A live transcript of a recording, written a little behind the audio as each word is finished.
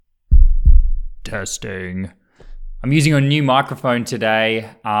Testing. I'm using a new microphone today,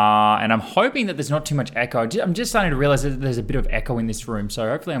 and I'm hoping that there's not too much echo. I'm just starting to realize that there's a bit of echo in this room, so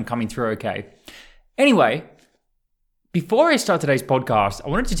hopefully I'm coming through okay. Anyway, before I start today's podcast, I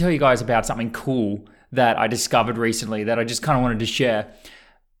wanted to tell you guys about something cool that I discovered recently that I just kind of wanted to share.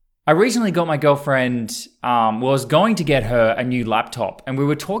 I recently got my girlfriend, was going to get her a new laptop, and we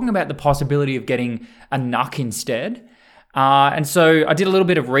were talking about the possibility of getting a NUC instead. And so I did a little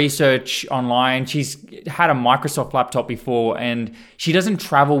bit of research online. She's had a Microsoft laptop before, and she doesn't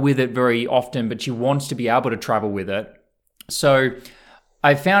travel with it very often, but she wants to be able to travel with it. So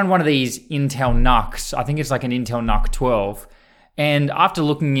I found one of these Intel NUCs. I think it's like an Intel NUC 12. And after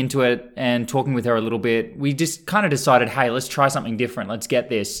looking into it and talking with her a little bit, we just kind of decided, hey, let's try something different. Let's get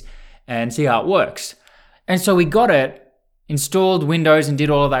this and see how it works. And so we got it, installed Windows and did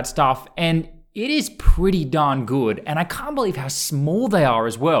all of that stuff. And it is pretty darn good. And I can't believe how small they are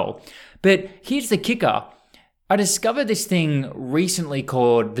as well. But here's the kicker. I discovered this thing recently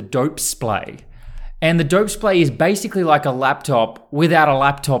called the Dopesplay. And the Dopesplay is basically like a laptop without a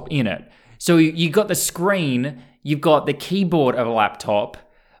laptop in it. So you got the screen, you've got the keyboard of a laptop,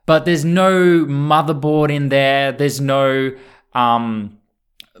 but there's no motherboard in there. There's no,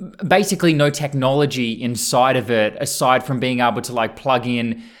 basically no technology inside of it aside from being able to like plug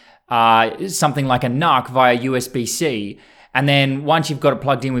in something like a NUC via USB-C. And then once you've got it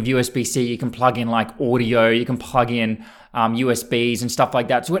plugged in with USB-C, you can plug in like audio, you can plug in USBs and stuff like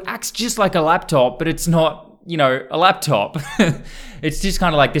that. So it acts just like a laptop, but it's not, a laptop. It's just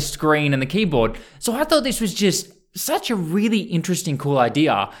kind of like the screen and the keyboard. So I thought this was just such a really interesting, cool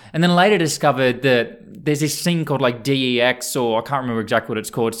idea. And then later discovered that there's this thing called like DEX, or I can't remember exactly what it's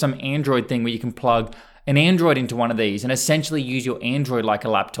called, some Android thing where you can plug an Android into one of these and essentially use your Android like a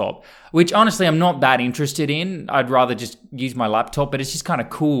laptop, which honestly I'm not that interested in. I'd rather just use my laptop, but it's just kind of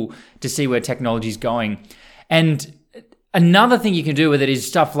cool to see where technology is going. And another thing you can do with it is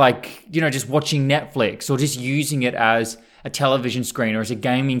stuff like, just watching Netflix or just using it as a television screen or as a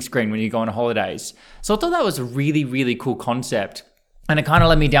gaming screen when you go on holidays. So I thought that was a really, really cool concept. And it kind of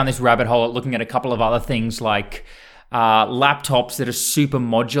led me down this rabbit hole at looking at a couple of other things like laptops that are super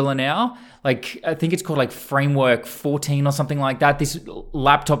modular now. Like I think it's called like Framework 14 or something like that. This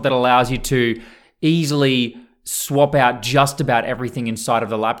laptop that allows you to easily swap out just about everything inside of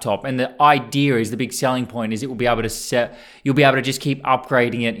the laptop. And the idea is, the big selling point is, you'll be able to just keep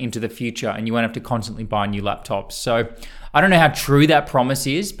upgrading it into the future and you won't have to constantly buy new laptops. So I don't know how true that promise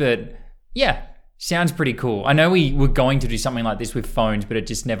is, but yeah, sounds pretty cool. I know we were going to do something like this with phones, but it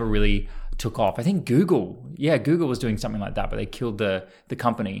just never really took off. I think Google was doing something like that, but they killed the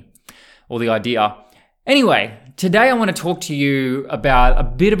company or the idea. Anyway, today I want to talk to you about a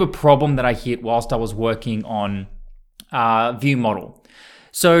bit of a problem that I hit whilst I was working on View Model.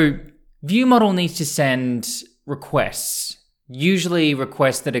 So View Model needs to send requests, usually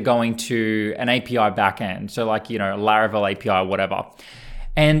requests that are going to an API backend. So like, a Laravel API or whatever.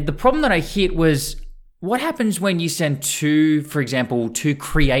 And the problem that I hit was, what happens when you send two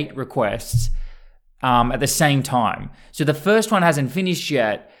create requests at the same time? So the first one hasn't finished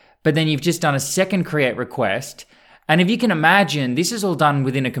yet, but then you've just done a second create request. And if you can imagine, this is all done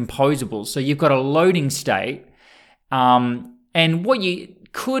within a composable. So you've got a loading state. And what you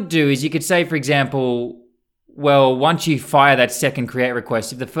could do is you could say, for example, well, once you fire that second create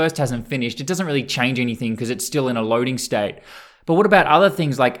request, if the first hasn't finished, it doesn't really change anything because it's still in a loading state. But what about other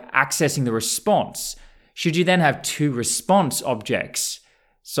things like accessing the response? Should you then have two response objects?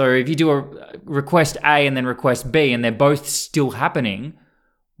 So if you do a request A and then request B and they're both still happening,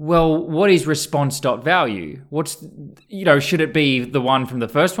 well, what is response.value? Should it be the one from the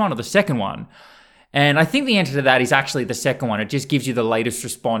first one or the second one? And I think the answer to that is actually the second one. It just gives you the latest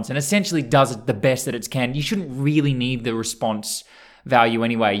response and essentially does it the best that it can. You shouldn't really need the response value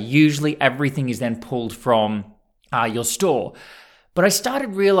anyway. Usually everything is then pulled from your store. But I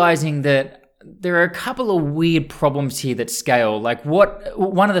started realizing that there are a couple of weird problems here that scale. Like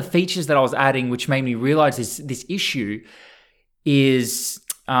one of the features that I was adding, which made me realize this issue, is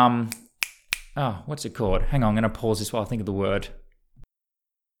what's it called? Hang on, I'm going to pause this while I think of the word.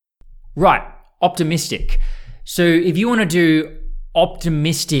 Right, optimistic. So if you want to do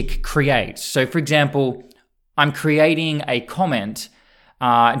optimistic creates, so for example, I'm creating a comment,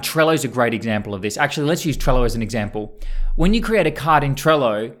 and Trello's a great example of this. Actually, let's use Trello as an example. When you create a card in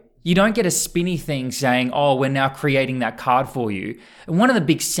Trello, you don't get a spinny thing saying, oh, we're now creating that card for you. And one of the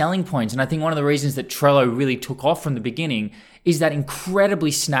big selling points, and I think one of the reasons that Trello really took off from the beginning, is that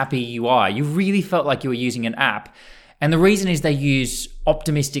incredibly snappy UI. You really felt like you were using an app. And the reason is they use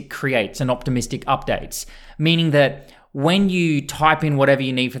optimistic creates and optimistic updates, meaning that when you type in whatever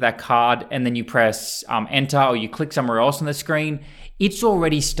you need for that card and then you press enter or you click somewhere else on the screen, it's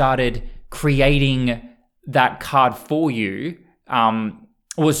already started creating that card for you.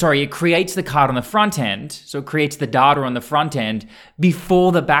 It creates the card on the front end. So it creates the data on the front end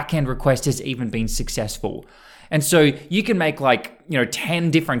before the backend request has even been successful. And so you can make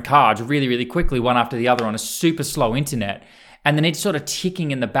 10 different cards really, really quickly, one after the other on a super slow internet. And then it's sort of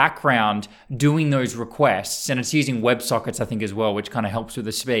ticking in the background, doing those requests. And it's using WebSockets, I think, as well, which kind of helps with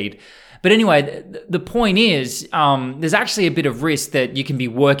the speed. But anyway, the point is, there's actually a bit of risk that you can be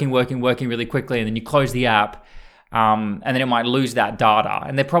working really quickly, and then you close the app, and then it might lose that data.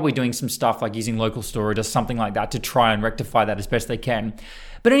 And they're probably doing some stuff like using local storage or something like that to try and rectify that as best they can.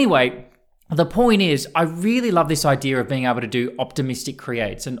 But anyway, the point is, I really love this idea of being able to do optimistic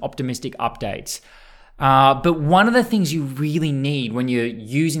creates and optimistic updates. But one of the things you really need when you're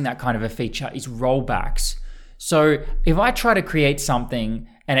using that kind of a feature is rollbacks. So if I try to create something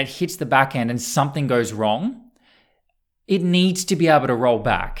and it hits the back end and something goes wrong, it needs to be able to roll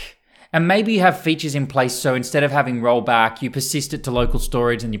back. And maybe you have features in place, so instead of having rollback, you persist it to local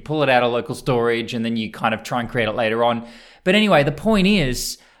storage and you pull it out of local storage and then you kind of try and create it later on. But anyway, the point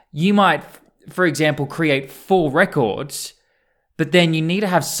is, you might, for example, create 4 records, but then you need to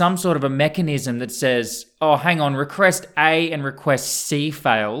have some sort of a mechanism that says, oh, hang on, request A and request C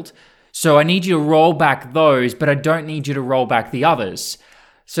failed. So I need you to roll back those, but I don't need you to roll back the others.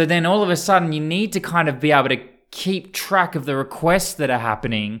 So then all of a sudden you need to kind of be able to keep track of the requests that are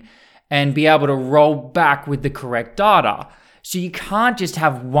happening and be able to roll back with the correct data. So you can't just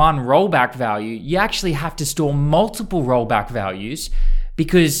have one rollback value. You actually have to store multiple rollback values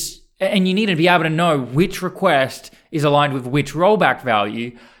and you need to be able to know which request is aligned with which rollback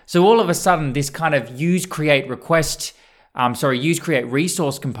value. So all of a sudden, this kind of use create resource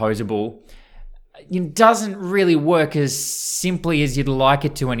composable doesn't really work as simply as you'd like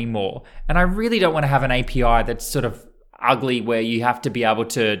it to anymore. And I really don't want to have an API that's sort of ugly where you have to be able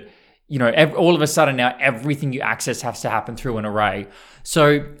to, all of a sudden now everything you access has to happen through an array.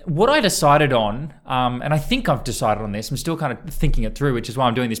 So what I decided on, and I think I've decided on this, I'm still kind of thinking it through, which is why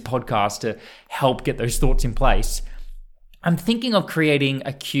I'm doing this podcast to help get those thoughts in place. I'm thinking of creating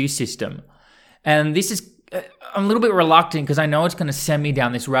a queue system. And this is, I'm a little bit reluctant because I know it's going to send me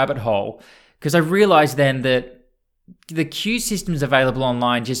down this rabbit hole, because I realized then that the queue systems available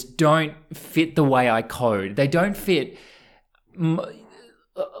online just don't fit the way I code. They don't fit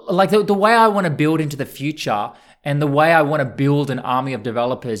like the way I want to build into the future, and the way I want to build an army of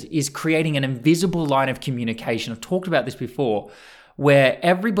developers is creating an invisible line of communication. I've talked about this before, where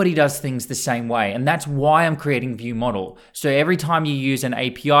everybody does things the same way. And that's why I'm creating View Model. So every time you use an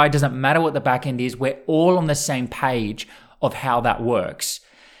API, it doesn't matter what the backend is, we're all on the same page of how that works.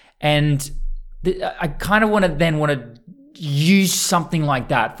 And I kind of want to use something like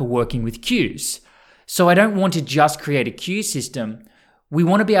that for working with queues. So I don't want to just create a queue system. We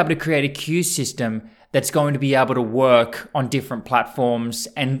want to be able to create a queue system that's going to be able to work on different platforms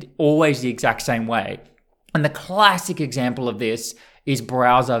and always the exact same way. And the classic example of this is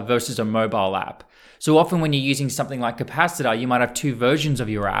browser versus a mobile app. So often when you're using something like Capacitor, you might have 2 versions of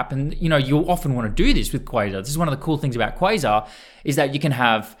your app. And you'll often want to do this with Quasar. This is one of the cool things about Quasar, is that you can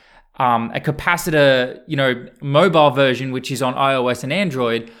have a Capacitor, mobile version, which is on iOS and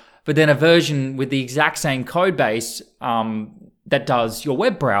Android, but then a version with the exact same code base that does your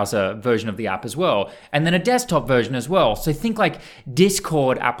web browser version of the app as well, and then a desktop version as well. So think like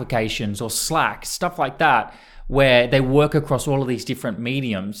Discord applications or Slack, stuff like that, where they work across all of these different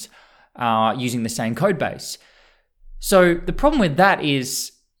mediums using the same code base. So the problem with that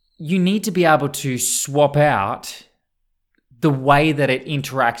is you need to be able to swap out the way that it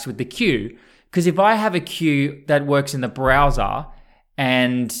interacts with the queue. Because if I have a queue that works in the browser,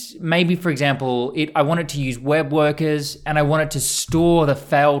 and maybe, for example, I want it to use web workers and I want it to store the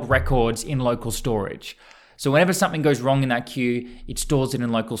failed records in local storage. So whenever something goes wrong in that queue, it stores it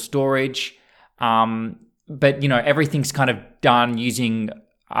in local storage. But, everything's kind of done using,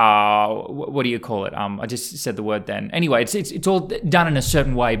 what do you call it? I just said the word then. Anyway, it's all done in a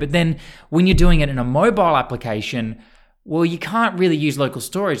certain way. But then when you're doing it in a mobile application, well, you can't really use local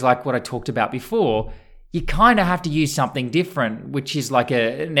storage like what I talked about before. You kind of have to use something different, which is like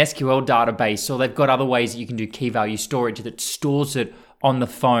an SQL database, or they've got other ways that you can do key value storage that stores it on the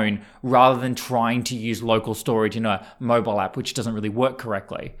phone rather than trying to use local storage in a mobile app, which doesn't really work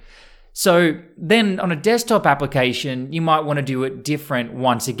correctly. So then on a desktop application, you might want to do it different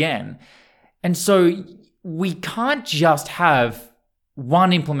once again. And so we can't just have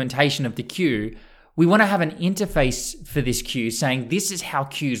one implementation of the queue. We want to have an interface for this queue saying this is how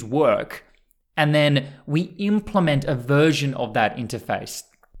queues work. and then we implement a version of that interface.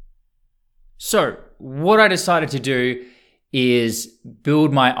 So what I decided to do is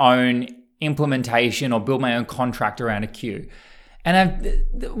build my own implementation or build my own contract around a queue. And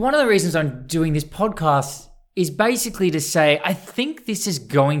one of the reasons I'm doing this podcast is basically to say, I think this is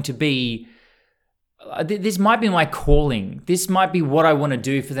going to be, this might be my calling. This might be what I want to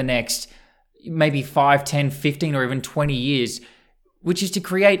do for the next maybe 5, 10, 15, or even 20 years, which is to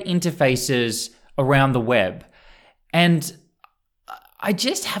create interfaces around the web. And I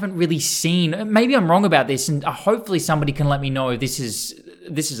just haven't really seen, maybe I'm wrong about this, and hopefully somebody can let me know if this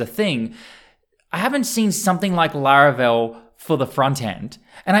is a thing. I haven't seen something like Laravel for the front end.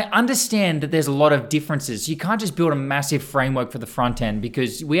 And I understand that there's a lot of differences. You can't just build a massive framework for the front end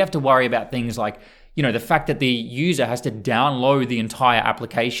because we have to worry about things like, the fact that the user has to download the entire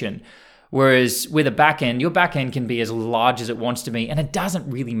application. Whereas with a backend, your backend can be as large as it wants to be, and it doesn't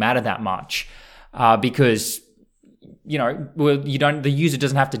really matter that much because the user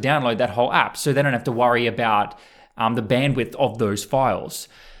doesn't have to download that whole app, so they don't have to worry about the bandwidth of those files.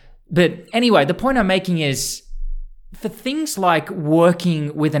 But anyway, the point I'm making is, for things like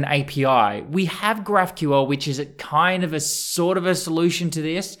working with an API, we have GraphQL, which is a kind of a sort of a solution to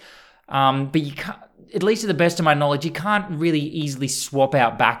this, but you can't, at least to the best of my knowledge, you can't really easily swap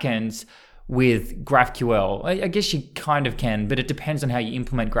out backends with GraphQL. I guess you kind of can, but it depends on how you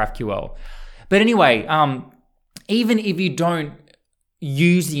implement GraphQL. But anyway, even if you don't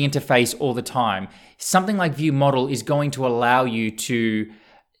use the interface all the time, something like View Model is going to allow you to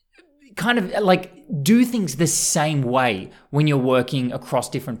kind of like do things the same way when you're working across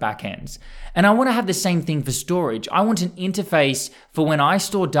different backends. And I want to have the same thing for storage. I want an interface for when I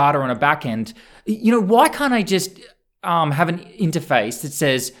store data on a backend. Why can't I just have an interface that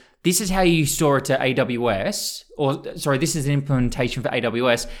says, this is how you store it to AWS, this is an implementation for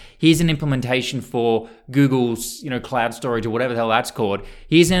AWS. Here's an implementation for Google's, cloud storage or whatever the hell that's called.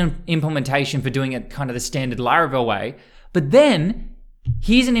 Here's an implementation for doing it kind of the standard Laravel way. But then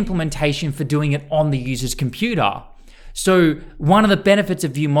here's an implementation for doing it on the user's computer. So one of the benefits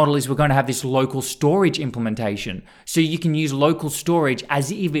of View Model is we're going to have this local storage implementation. So you can use local storage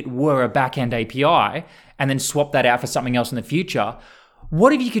as if it were a backend API and then swap that out for something else in the future.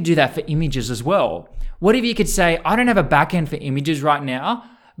 What if you could do that for images as well? What if you could say, I don't have a backend for images right now,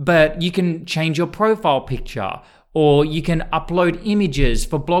 but you can change your profile picture, or you can upload images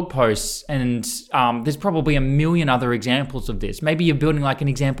for blog posts, and there's probably a million other examples of this. Maybe you're building like an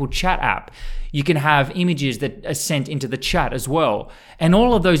example chat app. You can have images that are sent into the chat as well. And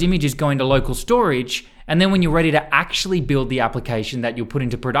all of those images go into local storage, and then when you're ready to actually build the application that you'll put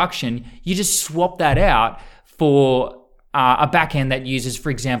into production, you just swap that out for a backend that uses, for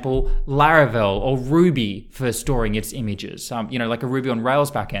example, Laravel or Ruby for storing its images, like a Ruby on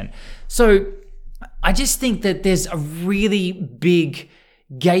Rails backend. So I just think that there's a really big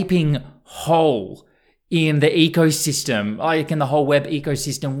gaping hole in the ecosystem, like in the whole web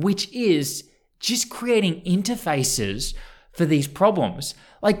ecosystem, which is just creating interfaces for these problems.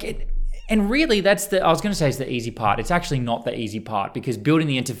 And really I was going to say it's the easy part. It's actually not the easy part, because building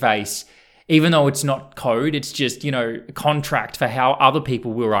the interface, even though it's not code, it's just, a contract for how other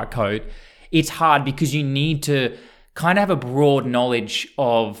people will write code. It's hard because you need to kind of have a broad knowledge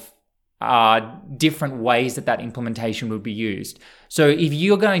of different ways that implementation would be used. So if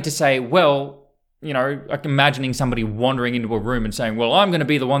you're going to say, like imagining somebody wandering into a room and saying, well, I'm going to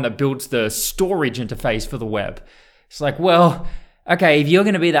be the one that builds the storage interface for the web. It's like, well, okay, if you're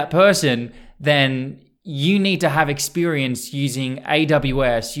going to be that person, then you need to have experience using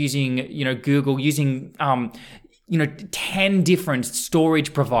AWS, using, Google, using, 10 different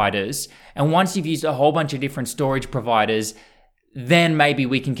storage providers. And once you've used a whole bunch of different storage providers, then maybe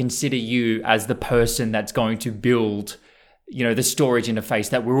we can consider you as the person that's going to build, the storage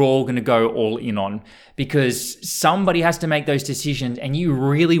interface that we're all going to go all in on, because somebody has to make those decisions, and you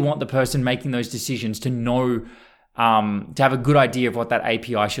really want the person making those decisions to know, to have a good idea of what that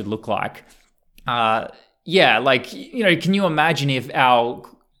API should look like. Can you imagine if our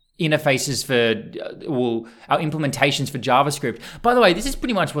interfaces our implementations for JavaScript, by the way, this is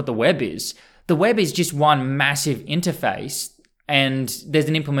pretty much what the web is. The web is just one massive interface, and there's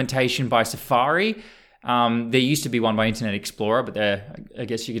an implementation by Safari. There used to be one by Internet Explorer, but I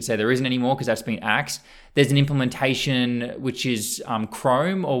guess you could say there isn't anymore because that's been axed. There's an implementation which is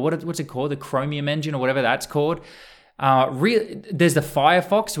Chrome, or what's it called? The Chromium engine, or whatever that's called. There's the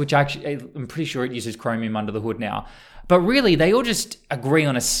Firefox, which actually, I'm pretty sure it uses Chromium under the hood now. But really, they all just agree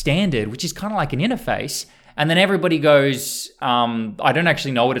on a standard, which is kind of like an interface. And then everybody goes, I don't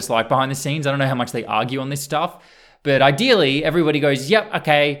actually know what it's like behind the scenes. I don't know how much they argue on this stuff. But ideally, everybody goes, yep,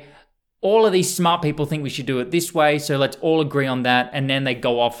 okay, all of these smart people think we should do it this way, so let's all agree on that. And then they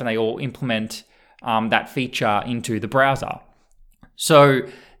go off and they all implement that feature into the browser. So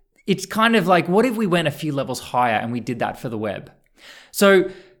it's kind of like, what if we went a few levels higher and we did that for the web? So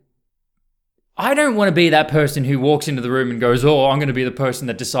I don't want to be that person who walks into the room and goes, oh, I'm going to be the person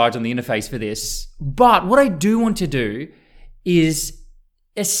that decides on the interface for this. But what I do want to do is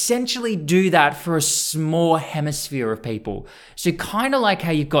essentially do that for a small hemisphere of people. So kind of like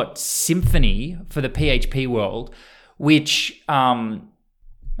how you've got Symfony for the PHP world, which,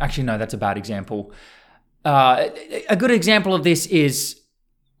 actually, no, that's a bad example. A good example of this is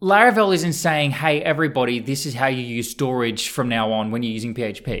Laravel isn't saying, hey, everybody, this is how you use storage from now on when you're using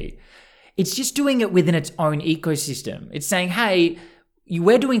PHP. It's just doing it within its own ecosystem. It's saying, hey,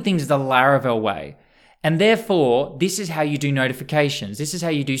 we're doing things the Laravel way. And therefore, this is how you do notifications. This is how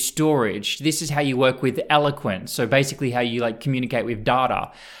you do storage. This is how you work with Eloquent. So basically how you communicate with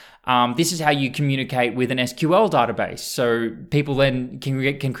data. This is how you communicate with an SQL database. So people then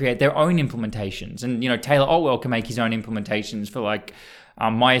can create their own implementations. And, Taylor Otwell can make his own implementations for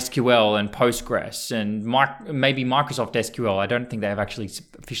MySQL and Postgres and maybe Microsoft SQL. I don't think they have actually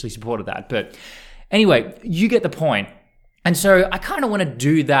officially supported that. But anyway, you get the point. And so I kind of want to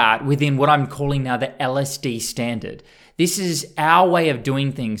do that within what I'm calling now the LSD standard. This is our way of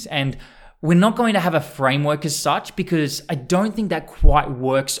doing things. And we're not going to have a framework as such because I don't think that quite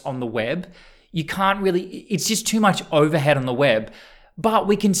works on the web. You can't really, it's just too much overhead on the web. But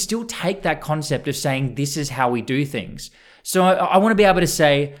we can still take that concept of saying this is how we do things. So I want to be able to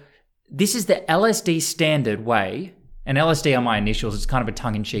say, this is the LSD standard way. And LSD are my initials. It's kind of a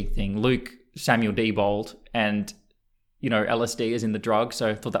tongue-in-cheek thing. Luke Samuel Diebold and LSD is in the drug, so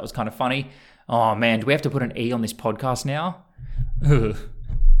I thought that was kind of funny. Oh man, do we have to put an E on this podcast now? Ugh.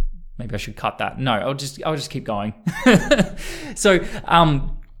 Maybe I should cut that. No, I'll just keep going. So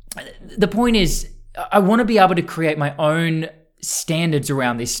the point is, I want to be able to create my own standards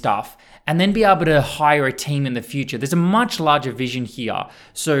around this stuff and then be able to hire a team in the future. There's a much larger vision here.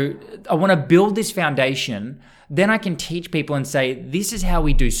 So I want to build this foundation, then I can teach people and say, this is how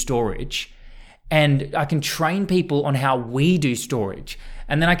we do storage. And I can train people on how we do storage.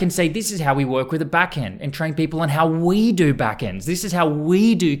 And then I can say, this is how we work with a backend and train people on how we do backends. This is how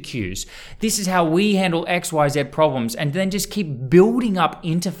we do queues. This is how we handle XYZ problems. And then just keep building up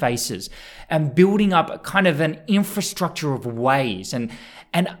interfaces and building up kind of an infrastructure of ways. And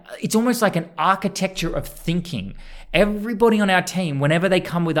it's almost like an architecture of thinking. Everybody on our team, whenever they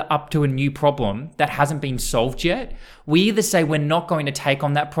come up to a new problem that hasn't been solved yet, we either say we're not going to take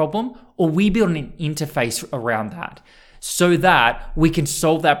on that problem or we build an interface around that so that we can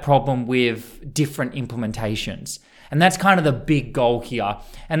solve that problem with different implementations. And that's kind of the big goal here.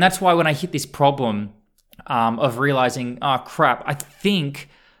 And that's why when I hit this problem of realizing, oh crap, I think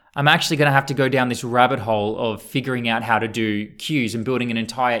I'm actually going to have to go down this rabbit hole of figuring out how to do queues and building an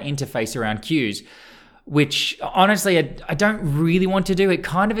entire interface around queues, which honestly, I don't really want to do. It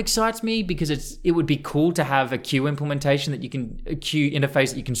kind of excites me because it would be cool to have a queue implementation a queue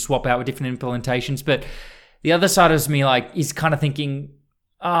interface that you can swap out with different implementations. But the other side of me is kind of thinking,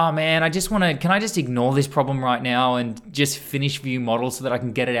 oh man, can I just ignore this problem right now and just finish Vue model so that I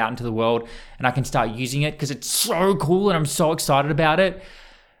can get it out into the world and I can start using it because it's so cool and I'm so excited about it.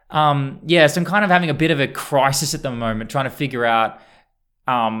 So I'm kind of having a bit of a crisis at the moment, trying to figure out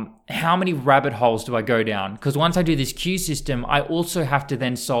how many rabbit holes do I go down? Because once I do this queue system, I also have to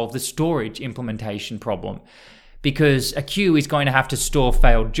then solve the storage implementation problem. Because a queue is going to have to store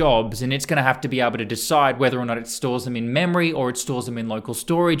failed jobs and it's going to have to be able to decide whether or not it stores them in memory or it stores them in local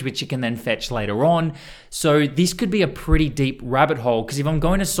storage, which it can then fetch later on. So this could be a pretty deep rabbit hole because if I'm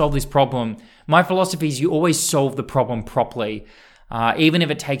going to solve this problem, my philosophy is you always solve the problem properly, even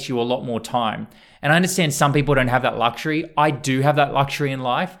if it takes you a lot more time. And I understand some people don't have that luxury. I do have that luxury in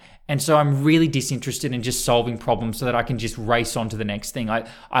life. And so I'm really disinterested in just solving problems so that I can just race on to the next thing.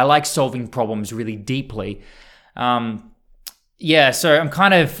 I like solving problems really deeply. So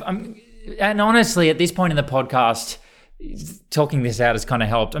and honestly, at this point in the podcast, talking this out has kind of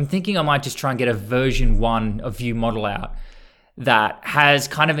helped. I'm thinking I might just try and get a version 1 of Vue model out that has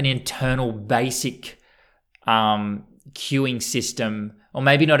kind of an internal basic queuing system, or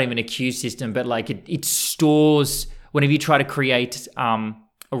maybe not even a queue system, but it stores, whenever you try to create a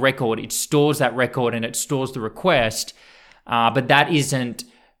record, it stores that record and it stores the request, but that isn't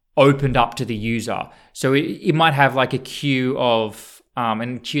opened up to the user. So it might have a queue of,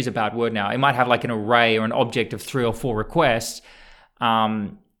 and queue is a bad word now, it might have an array or an object of 3 or 4 requests.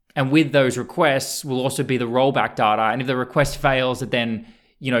 And with those requests will also be the rollback data. And if the request fails, it then,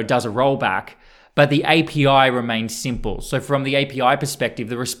 does a rollback. but the API remains simple. So from the API perspective,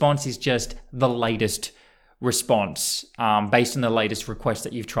 the response is just the latest response based on the latest request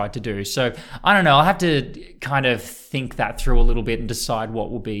that you've tried to do. So I don't know, I'll have to kind of think that through a little bit and decide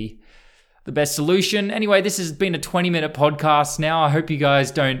what will be the best solution. Anyway, this has been a 20-minute podcast now. I hope you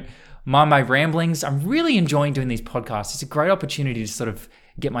guys don't mind my ramblings. I'm really enjoying doing these podcasts. It's a great opportunity to sort of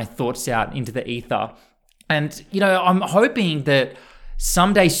get my thoughts out into the ether. And, I'm hoping that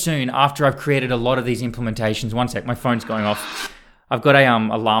someday soon, after I've created a lot of these implementations, one sec, my phone's going off. I've got a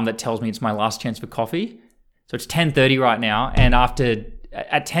alarm that tells me it's my last chance for coffee. So it's 10:30 right now. And at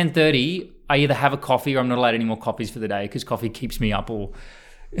 10:30, I either have a coffee or I'm not allowed any more coffees for the day because coffee keeps me up all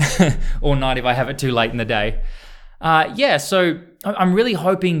night if I have it too late in the day. So I'm really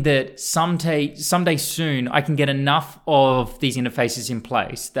hoping that someday soon I can get enough of these interfaces in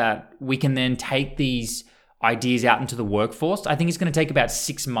place that we can then take these ideas out into the workforce. I think it's going to take about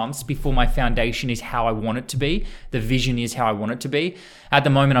 6 months before my foundation is how I want it to be. The vision is how I want it to be. At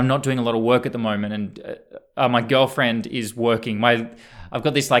the moment, I'm not doing a lot of work at the moment, and my girlfriend is working. I've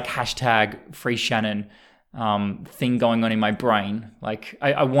got this like hashtag Free Shannon thing going on in my brain. Like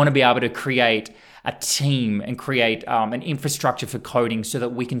I want to be able to create a team and create an infrastructure for coding so that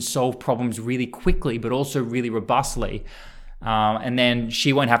we can solve problems really quickly, but also really robustly. And then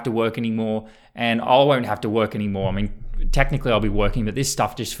she won't have to work anymore and I won't have to work anymore. I mean, technically I'll be working, but this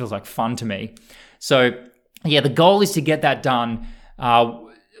stuff just feels like fun to me. So yeah, the goal is to get that done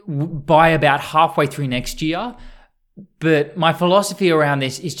by about halfway through next year. But my philosophy around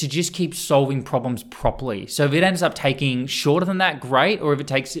this is to just keep solving problems properly. So if it ends up taking shorter than that, great. Or if it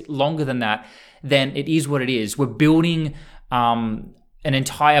takes longer than that, then it is what it is. We're building an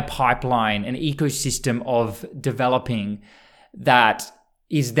entire pipeline, an ecosystem of developing that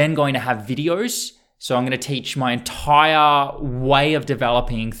is then going to have videos. So I'm going to teach my entire way of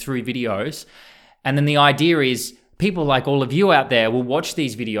developing through videos. And then the idea is people like all of you out there will watch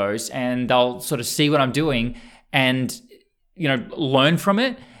these videos and they'll sort of see what I'm doing and, learn from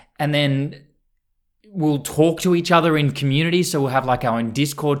it. And then we'll talk to each other in community. So we'll have like our own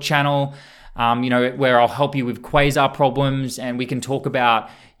Discord channel, where I'll help you with quasar problems and we can talk about,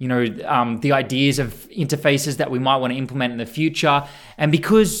 the ideas of interfaces that we might want to implement in the future. And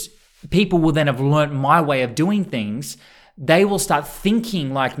because people will then have learned my way of doing things, they will start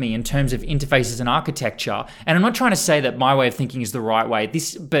thinking like me in terms of interfaces and architecture. And I'm not trying to say that my way of thinking is the right way,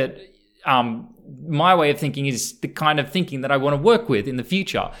 but my way of thinking is the kind of thinking that I want to work with in the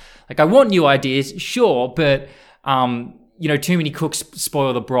future. Like I want new ideas, sure, but too many cooks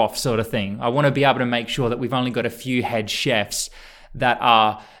spoil the broth sort of thing. I want to be able to make sure that we've only got a few head chefs that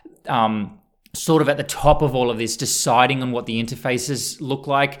are sort of at the top of all of this, deciding on what the interfaces look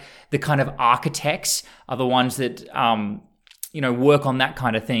like. The kind of architects are the ones that, work on that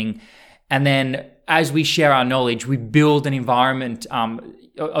kind of thing. And then as we share our knowledge, we build an environment, an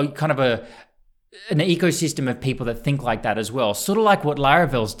ecosystem of people that think like that as well. Sort of like what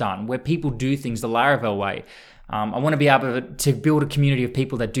Laravel's done, where people do things the Laravel way. I want to be able to build a community of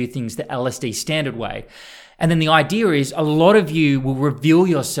people that do things the LSD standard way. And then the idea is a lot of you will reveal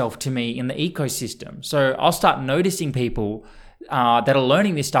yourself to me in the ecosystem. So I'll start noticing people that are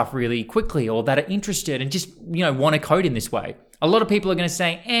learning this stuff really quickly or that are interested and just, want to code in this way. A lot of people are going to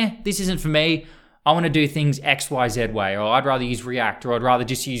say, this isn't for me. I want to do things X, Y, Z way, or I'd rather use React, or I'd rather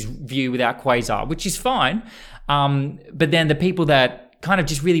just use Vue without Quasar, which is fine. But then the people that kind of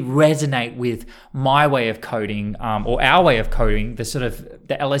just really resonate with my way of coding, or our way of coding, the sort of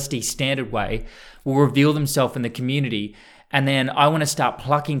the LSD standard way, will reveal themselves in the community. And then I want to start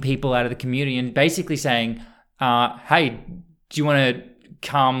plucking people out of the community and basically saying, hey, do you want to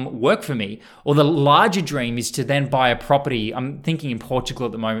come work for me? Or the larger dream is to then buy a property. I'm thinking in Portugal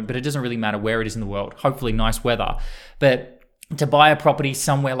at the moment, but it doesn't really matter where it is in the world. Hopefully nice weather. But to buy a property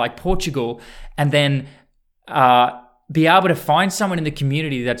somewhere like Portugal and then be able to find someone in the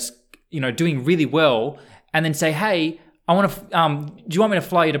community that's, doing really well and then say, hey, I want to, do you want me to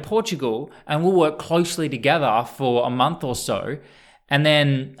fly you to Portugal? And we'll work closely together for a month or so. And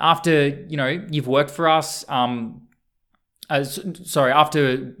then after, you've worked for us,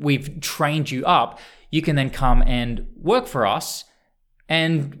 after we've trained you up, you can then come and work for us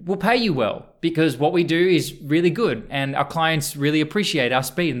and we'll pay you well because what we do is really good and our clients really appreciate our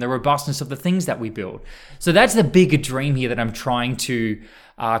speed and the robustness of the things that we build. So that's the bigger dream here that I'm trying to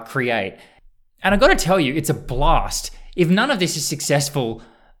create. And I got to tell you, it's a blast. If none of this is successful,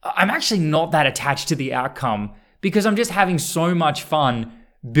 I'm actually not that attached to the outcome because I'm just having so much fun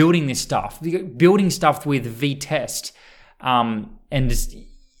building this stuff, building stuff with V-Test. And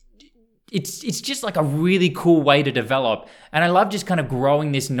it's just like a really cool way to develop. And I love just kind of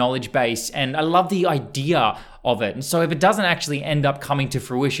growing this knowledge base, and I love the idea of it. And so if it doesn't actually end up coming to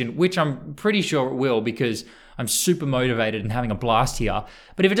fruition, which I'm pretty sure it will because I'm super motivated and having a blast here,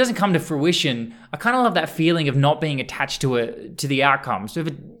 but if it doesn't come to fruition, I kind of love that feeling of not being attached to the outcome. So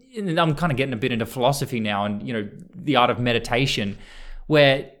I'm kind of getting a bit into philosophy now, and the art of meditation,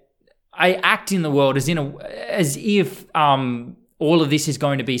 where I act in the world as if all of this is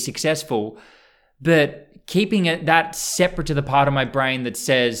going to be successful, but keeping it that separate to the part of my brain that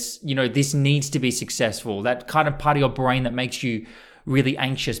says, this needs to be successful. That kind of part of your brain that makes you really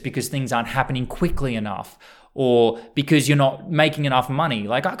anxious because things aren't happening quickly enough, or because you're not making enough money.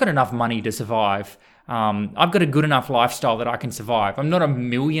 Like, I've got enough money to survive. I've got a good enough lifestyle that I can survive. I'm not a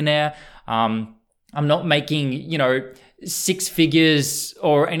millionaire. I'm not making, six figures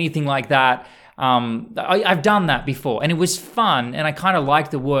or anything like that. I've done that before, and it was fun, and I kind of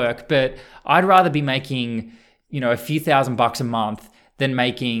liked the work, but I'd rather be making, a few $1,000s a month than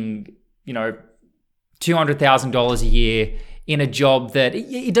making, $200,000 a year in a job that,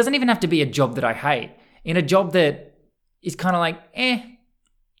 it doesn't even have to be a job that I hate, in a job that is kind of like,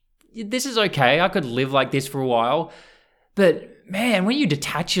 this is okay. I could live like this for a while. But man, when you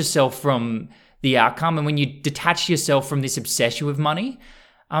detach yourself from the outcome, and when you detach yourself from this obsession with money,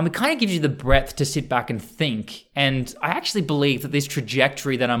 it kind of gives you the breadth to sit back and think. And I actually believe that this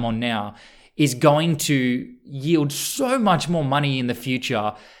trajectory that I'm on now is going to yield so much more money in the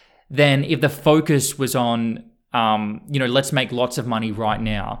future than if the focus was on, let's make lots of money right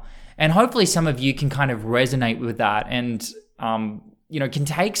now. And hopefully some of you can kind of resonate with that and, can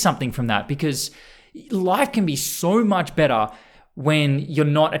take something from that, because life can be so much better when you're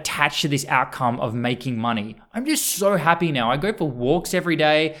not attached to this outcome of making money. I'm just so happy now. I go for walks every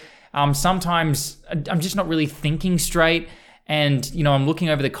day. Sometimes I'm just not really thinking straight, and, I'm looking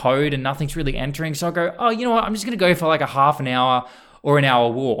over the code and nothing's really entering. So I go, oh, you know what? I'm just going to go for like a half an hour or an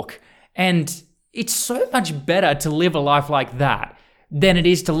hour walk. And it's so much better to live a life like that than it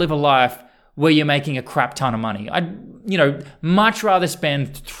is to live a life where you're making a crap ton of money. I'd, much rather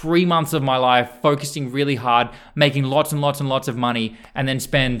spend 3 months of my life focusing really hard, making lots and lots and lots of money, and then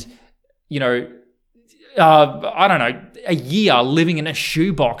spend, a year living in a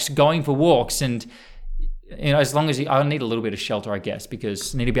shoebox, going for walks. And, as long as I need a little bit of shelter, I guess,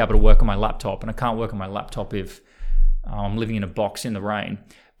 because I need to be able to work on my laptop, and I can't work on my laptop if I'm living in a box in the rain.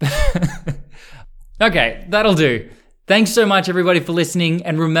 Okay, that'll do. Thanks so much, everybody, for listening.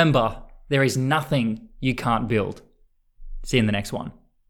 And remember, there is nothing you can't build. See you in the next one.